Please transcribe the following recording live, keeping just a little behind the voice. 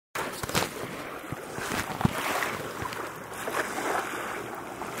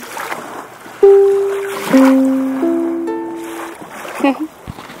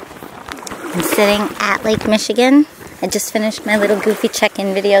sitting at Lake Michigan. I just finished my little goofy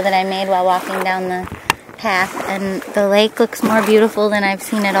check-in video that I made while walking down the path, and the lake looks more beautiful than I've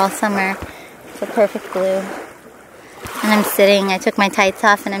seen it all summer. It's a perfect blue. And I'm sitting, I took my tights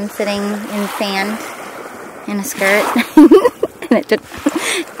off and I'm sitting in sand in a skirt. And it took,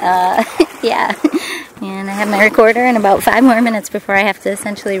 yeah. And I have my recorder in about 5 more minutes before I have to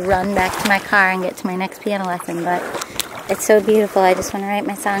essentially run back to my car and get to my next piano lesson. But it's so beautiful. I just want to write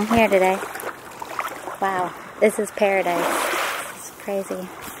my song here today. Wow, this is paradise. This is crazy.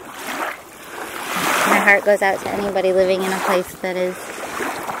 My heart goes out to anybody living in a place that is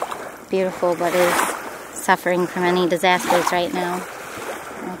beautiful but is suffering from any disasters right now.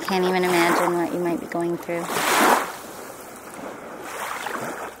 I can't even imagine what you might be going through.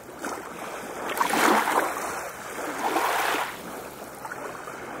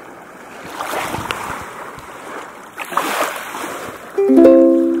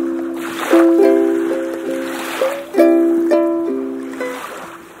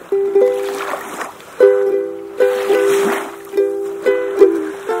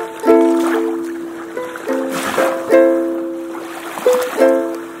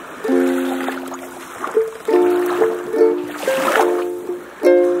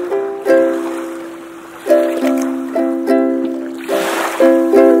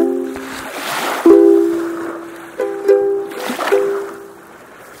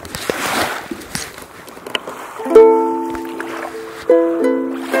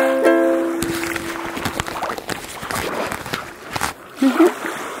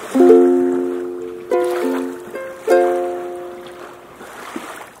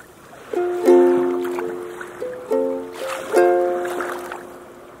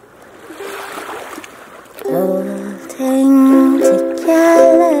 Holding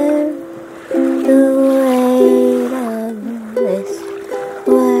together the weight of this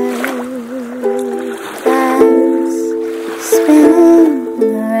world that's spinning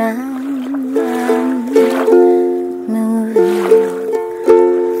around and moving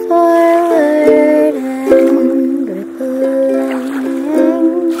forward and rippling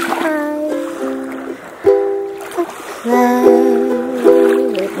high. The play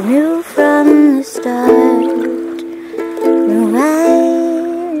it knew from the start.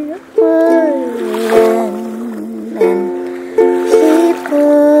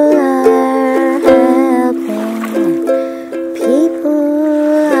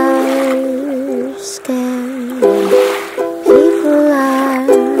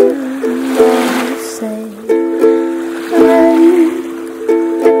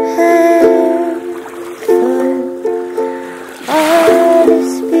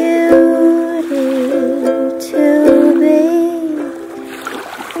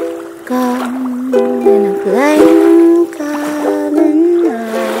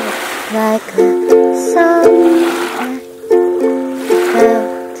 Like a song that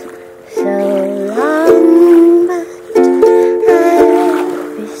felt so long, but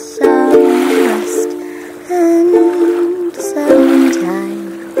every song must end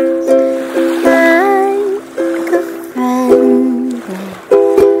sometimes. Like a friend may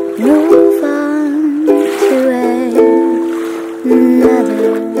move on to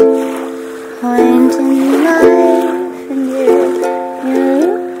another point in life, and you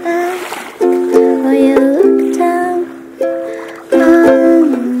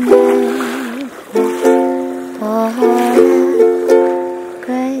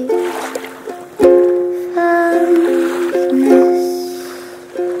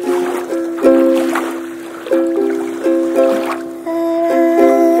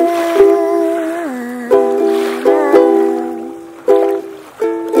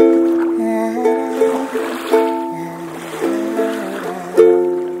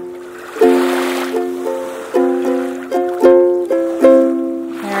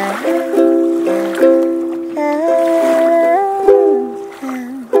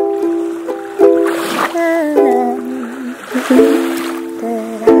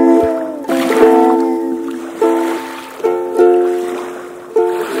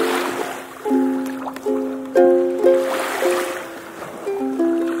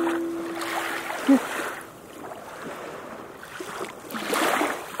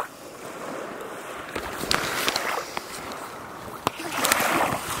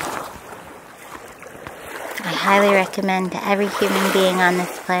I highly recommend to every human being on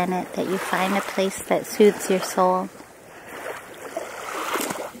this planet that you find a place that soothes your soul.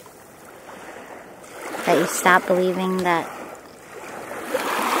 That you stop believing that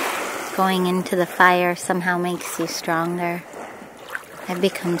going into the fire somehow makes you stronger. I've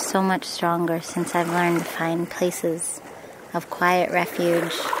become so much stronger since I've learned to find places of quiet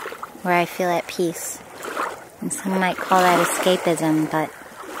refuge where I feel at peace. And some might call that escapism, but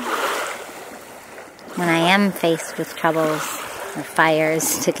when I am faced with troubles or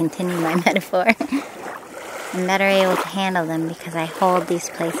fires, to continue my metaphor, I'm better able to handle them because I hold these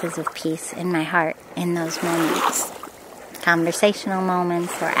places of peace in my heart in those moments. Conversational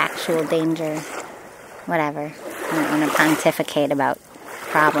moments or actual danger, whatever. I don't want to pontificate about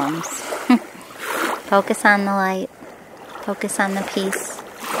problems. Focus on the light. Focus on the peace.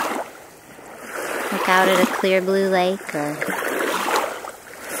 Look out at a clear blue lake or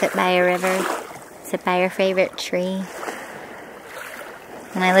sit by a river. Sit by your favorite tree.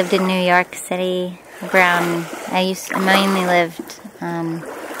 When I lived in New York City, I mainly lived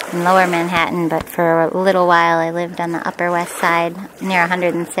in lower Manhattan, but for a little while I lived on the Upper West Side near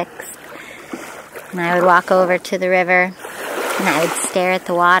 106th. And I would walk over to the river and I would stare at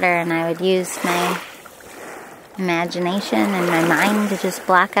the water and I would use my imagination and my mind to just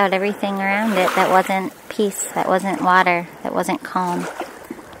block out everything around it that wasn't peace, that wasn't water, that wasn't calm.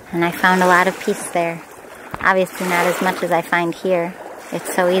 And I found a lot of peace there. Obviously not as much as I find here.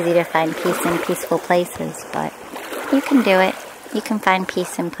 It's so easy to find peace in peaceful places, but you can do it. You can find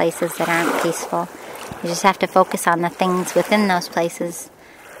peace in places that aren't peaceful. You just have to focus on the things within those places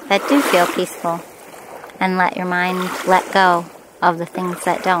that do feel peaceful and let your mind let go of the things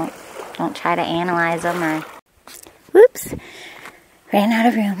that don't. Don't try to analyze them or... Whoops! Ran out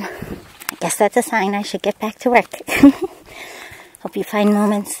of room. I guess that's a sign I should get back to work. Hope you find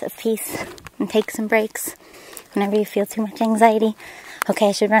moments of peace and take some breaks whenever you feel too much anxiety. Okay,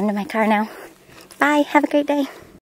 I should run to my car now. Bye. Have a great day.